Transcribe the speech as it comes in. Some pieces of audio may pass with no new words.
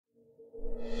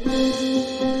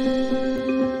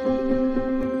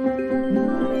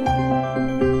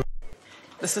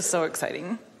this is so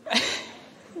exciting.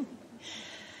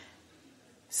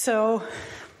 So,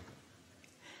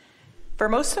 for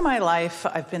most of my life,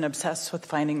 I've been obsessed with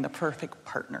finding the perfect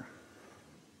partner.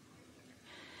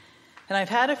 And I've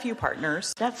had a few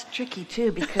partners. That's tricky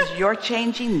too, because you're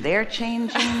changing, they're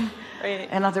changing. Right.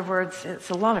 In other words, it's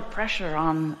a lot of pressure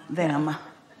on them.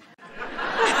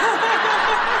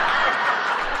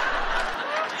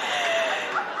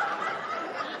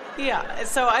 Yeah,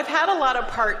 so I've had a lot of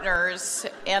partners,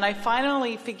 and I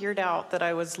finally figured out that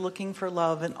I was looking for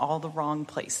love in all the wrong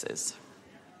places.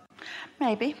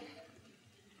 Maybe.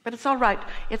 But it's all right.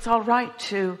 It's all right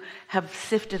to have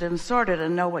sifted and sorted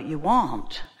and know what you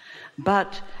want.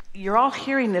 But you're all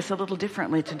hearing this a little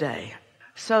differently today.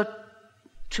 So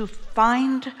to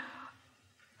find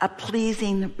a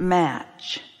pleasing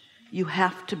match, you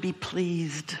have to be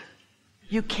pleased.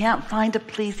 You can't find a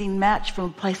pleasing match from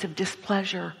a place of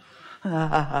displeasure.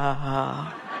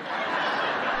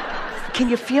 Can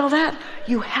you feel that?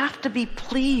 You have to be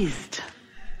pleased.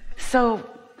 So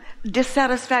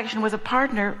dissatisfaction with a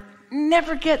partner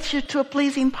never gets you to a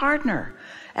pleasing partner,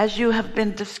 as you have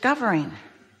been discovering.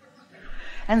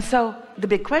 And so the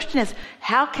big question is,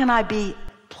 how can I be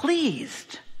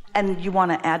pleased? And you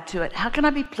want to add to it, how can I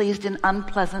be pleased in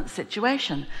unpleasant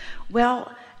situation?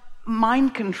 Well,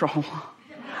 mind control.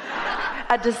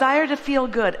 A desire to feel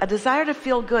good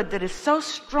that is so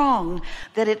strong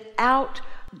that it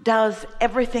outdoes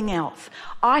everything else.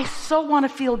 I so want to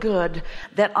feel good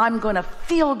that I'm going to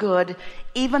feel good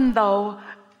even though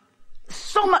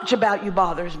so much about you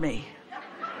bothers me.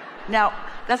 Now,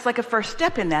 that's like a first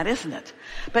step in that, isn't it?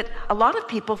 But a lot of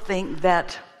people think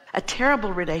that a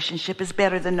terrible relationship is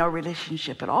better than no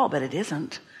relationship at all, but it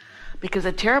isn't. Because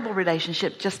a terrible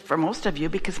relationship, just for most of you,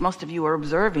 because most of you are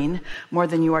observing more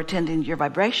than you are tending to your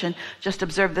vibration, just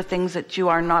observe the things that you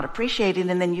are not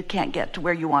appreciating, and then you can't get to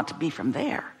where you want to be from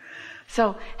there.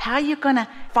 So how are you going to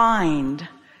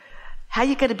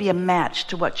be a match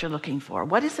to what you're looking for?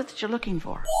 What is it that you're looking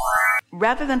for?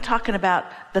 Rather than talking about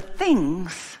the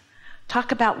things,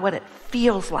 talk about what it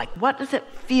feels like. What does it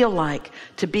feel like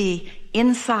to be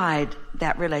inside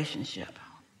that relationship?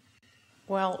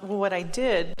 Well, what I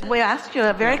did... We asked you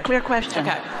a very clear question.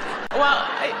 Okay. Well,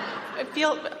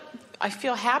 I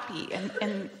feel happy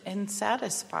and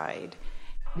satisfied.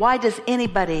 Why does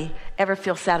anybody ever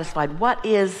feel satisfied? What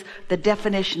is the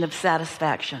definition of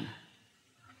satisfaction?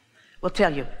 We'll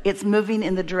tell you. It's moving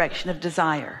in the direction of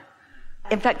desire.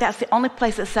 In fact, that's the only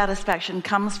place that satisfaction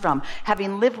comes from.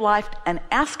 Having lived life and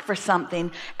asked for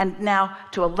something, and now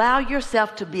to allow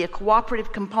yourself to be a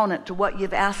cooperative component to what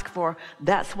you've asked for,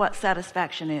 that's what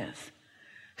satisfaction is.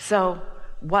 So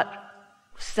what?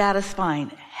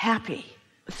 Satisfying, happy.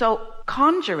 So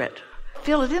conjure it.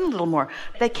 Fill it in a little more.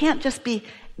 They can't just be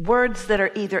words that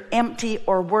are either empty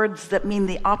or words that mean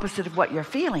the opposite of what you're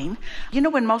feeling. You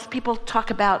know when most people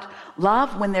talk about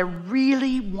love? When they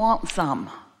really want some.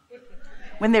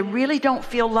 When they really don't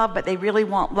feel love, but they really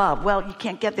want love. Well, you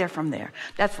can't get there from there.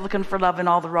 That's looking for love in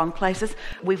all the wrong places.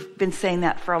 We've been saying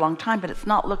that for a long time, but it's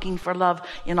not looking for love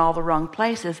in all the wrong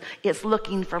places. It's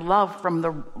looking for love from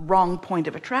the wrong point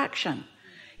of attraction.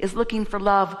 It's looking for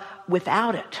love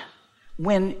without it,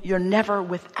 when you're never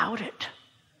without it.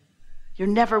 You're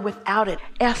never without it.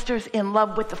 Esther's in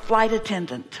love with the flight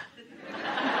attendant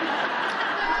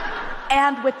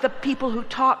and with the people who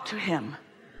talk to him,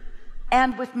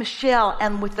 and with Michelle,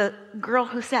 and with the girl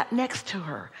who sat next to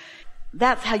her.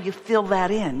 That's how you fill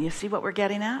that in. You see what we're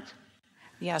getting at?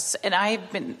 Yes, and I've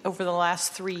been, over the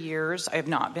last 3 years, I have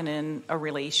not been in a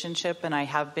relationship, and I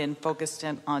have been focused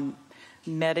on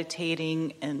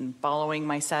meditating and following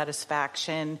my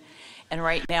satisfaction. And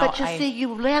right now, but you see,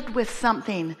 you led with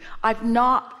something. I've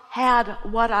not had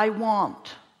what I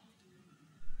want.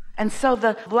 And so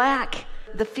the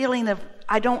feeling of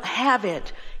I don't have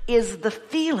it, is the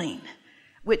feeling,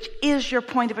 which is your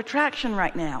point of attraction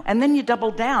right now. And then you double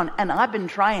down. And I've been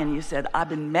trying. You said, I've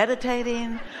been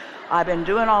meditating. I've been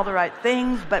doing all the right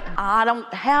things, but I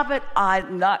don't have it.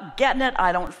 I'm not getting it.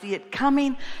 I don't see it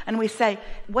coming. And we say,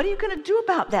 what are you going to do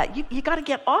about that? You got to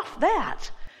get off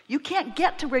that. You can't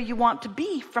get to where you want to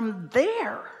be from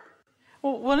there.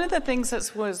 Well, one of the things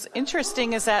that was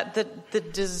interesting is that the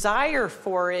desire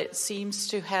for it seems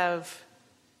to have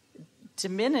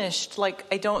diminished. Like,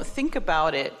 I don't think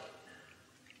about it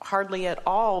hardly at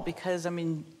all because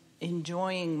I'm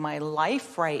enjoying my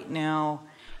life right now.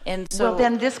 And so, well,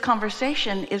 then this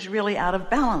conversation is really out of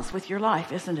balance with your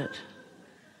life, isn't it?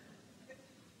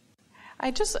 I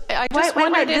just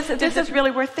wait. This is really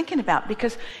worth thinking about,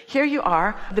 because here you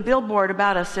are. The billboard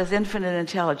about us says infinite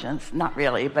intelligence. Not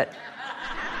really, but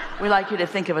we like you to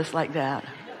think of us like that.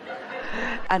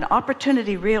 an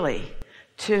opportunity really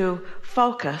to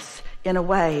focus in a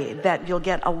way that you'll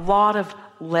get a lot of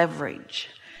leverage.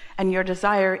 And your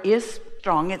desire is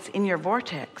strong. It's in your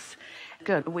vortex.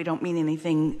 Good. We don't mean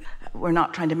anything. We're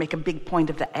not trying to make a big point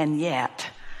of the and yet.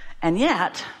 And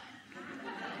yet,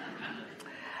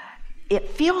 it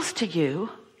feels to you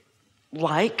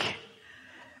like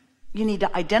you need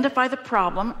to identify the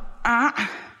problem.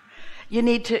 You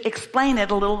need to explain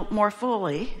it a little more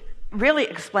fully, really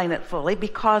explain it fully,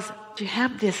 because you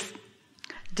have this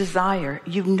desire.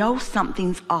 You know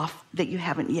something's off, that you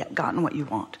haven't yet gotten what you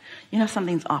want. You know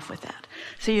something's off with that.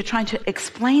 So you're trying to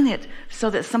explain it so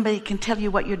that somebody can tell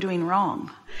you what you're doing wrong.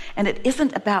 And it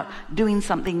isn't about doing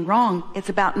something wrong. It's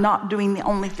about not doing the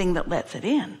only thing that lets it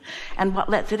in. And what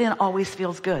lets it in always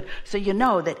feels good. So you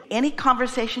know that any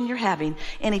conversation you're having,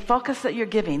 any focus that you're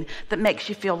giving that makes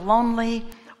you feel lonely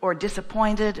or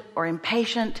disappointed or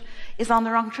impatient is on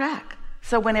the wrong track.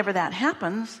 So whenever that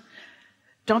happens,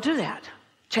 don't do that.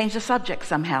 Change the subject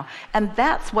somehow. And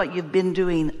that's what you've been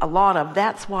doing a lot of.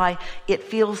 That's why it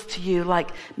feels to you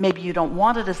like maybe you don't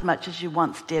want it as much as you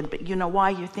once did. But you know why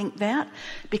you think that?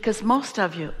 Because most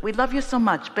of you, we love you so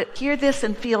much, but hear this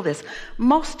and feel this.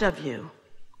 Most of you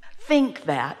think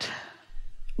that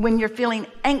when you're feeling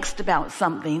angst about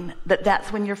something,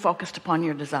 that's when you're focused upon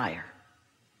your desire.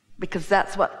 Because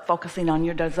that's what focusing on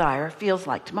your desire feels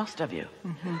like to most of you.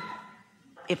 Mm-hmm.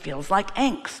 It feels like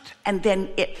angst, and then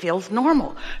it feels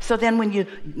normal. So then when you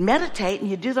meditate and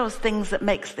you do those things that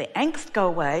makes the angst go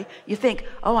away, you think,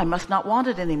 oh, I must not want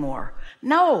it anymore.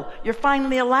 No, you're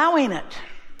finally allowing it.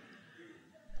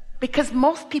 Because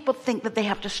most people think that they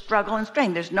have to struggle and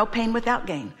strain. There's no pain without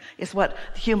gain, is what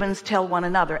humans tell one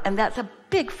another. And that's a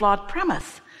big flawed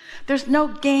premise. There's no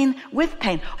gain with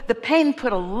pain. The pain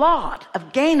put a lot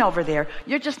of gain over there.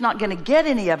 You're just not going to get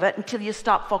any of it until you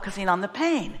stop focusing on the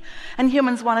pain. And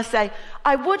humans want to say,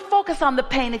 I would focus on the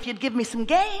pain if you'd give me some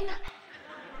gain.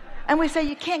 And we say,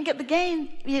 you can't get the gain.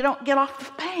 You don't get off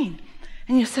the pain.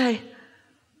 And you say,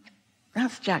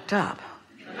 that's jacked up.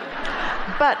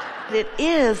 But it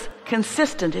is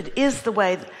consistent. It is the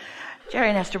way Jerry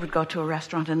and Esther would go to a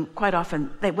restaurant, and quite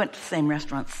often they went to the same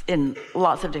restaurants in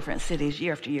lots of different cities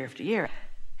year after year after year.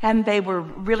 And they were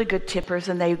really good tippers,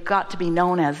 and they got to be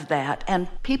known as that. And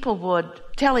people would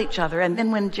tell each other. And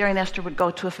then when Jerry and Esther would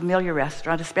go to a familiar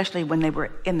restaurant, especially when they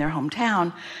were in their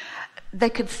hometown, they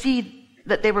could see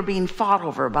that they were being fought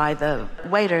over by the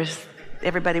waiters.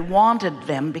 Everybody wanted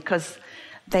them because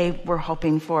they were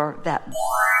hoping for that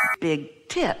big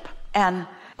tip. And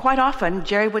quite often,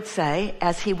 Jerry would say,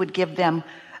 as he would give them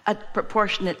a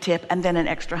proportionate tip and then an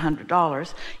extra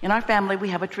 $100. In our family, we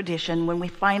have a tradition. When we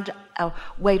find a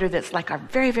waiter that's like our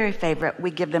very, very favorite,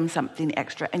 we give them something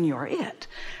extra, and you're it.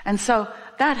 And so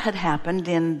that had happened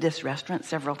in this restaurant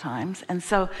several times. And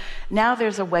so now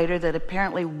there's a waiter that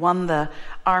apparently won the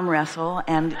arm wrestle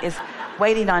and is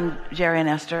waiting on Jerry and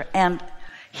Esther. And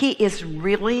he is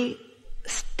really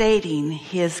stating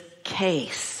his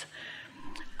case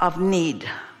of need.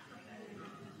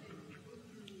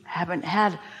 Haven't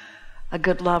had a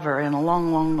good lover in a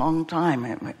long, long, long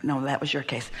time. No, that was your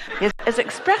case. Is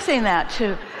expressing that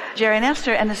to Jerry and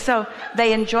Esther. And so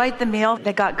they enjoyed the meal.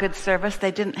 They got good service.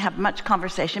 They didn't have much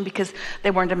conversation because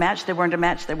they weren't a match. They weren't a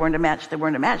match. They weren't a match. They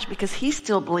weren't a match, because he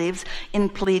still believes in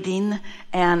pleading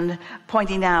and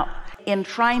pointing out, in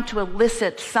trying to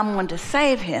elicit someone to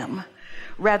save him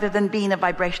rather than being a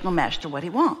vibrational match to what he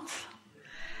wants.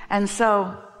 And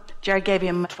so Jerry gave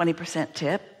him a 20%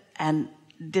 tip and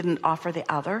didn't offer the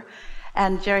other.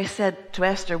 And Jerry said to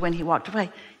Esther when he walked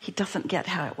away, he doesn't get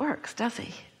how it works, does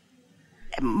he?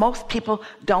 Most people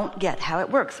don't get how it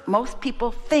works. Most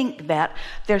people think that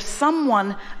there's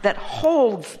someone that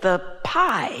holds the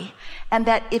pie, and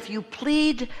that if you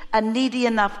plead a needy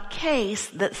enough case,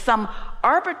 that some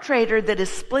arbitrator that is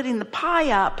splitting the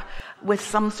pie up with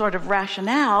some sort of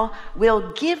rationale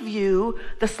will give you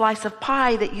the slice of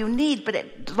pie that you need.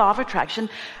 But law of attraction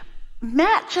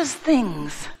matches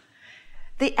things.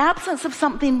 The absence of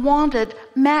something wanted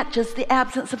matches the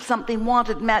absence of something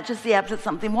wanted, matches the absence of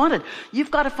something wanted.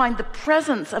 You've got to find the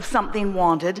presence of something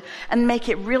wanted and make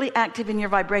it really active in your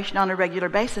vibration on a regular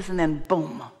basis, and then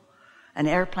boom, an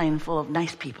airplane full of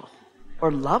nice people.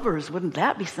 Or lovers, wouldn't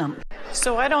that be something?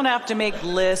 So I don't have to make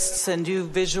lists and do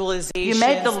visualizations. You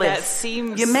made the list.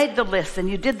 You made the list and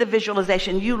you did the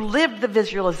visualization. You lived the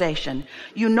visualization.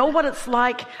 You know what it's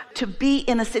like to be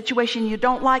in a situation you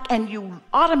don't like, and you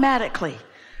automatically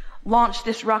launch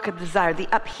this rocket of desire. The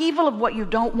upheaval of what you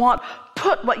don't want,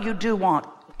 put what you do want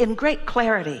in great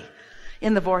clarity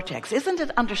in the vortex? Isn't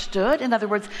it understood? In other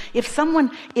words, if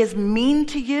someone is mean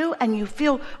to you and you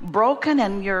feel broken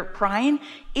and you're crying,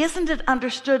 isn't it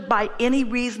understood by any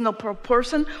reasonable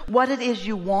person what it is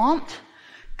you want?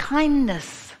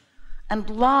 Kindness and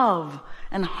love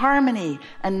and harmony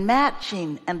and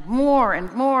matching and more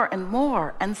and more and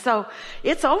more. And so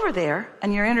it's over there,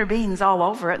 and your inner being's all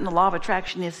over it, and the law of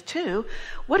attraction is too.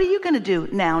 What are you going to do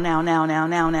now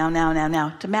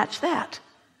to match that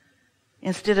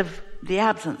instead of the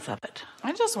absence of it?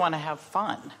 I just want to have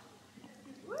fun.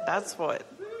 That's what.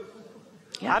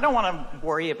 Yeah. I don't want to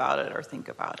worry about it or think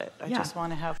about it. I just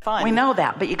want to have fun. We know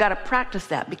that, but you got to practice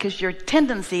that, because your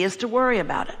tendency is to worry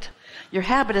about it. Your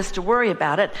habit is to worry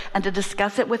about it and to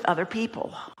discuss it with other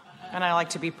people. And I like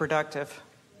to be productive.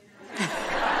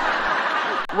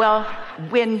 Well,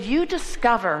 when you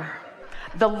discover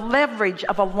the leverage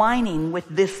of aligning with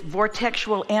this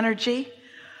vortexual energy,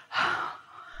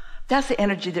 that's the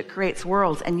energy that creates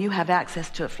worlds, and you have access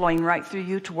to it flowing right through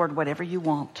you toward whatever you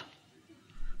want.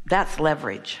 That's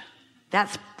leverage.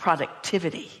 That's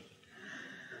productivity.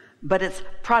 But it's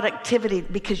productivity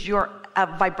because you're a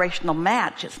vibrational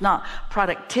match. It's not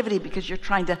productivity because you're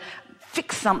trying to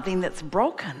fix something that's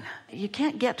broken. You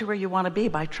can't get to where you want to be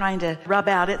by trying to rub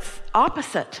out its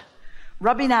opposite.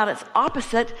 Rubbing out its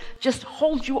opposite just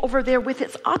holds you over there with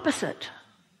its opposite.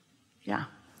 Yeah.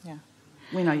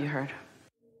 We know you heard.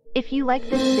 If you like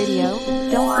this video,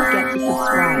 don't forget to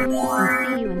subscribe,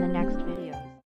 and see you in the next video.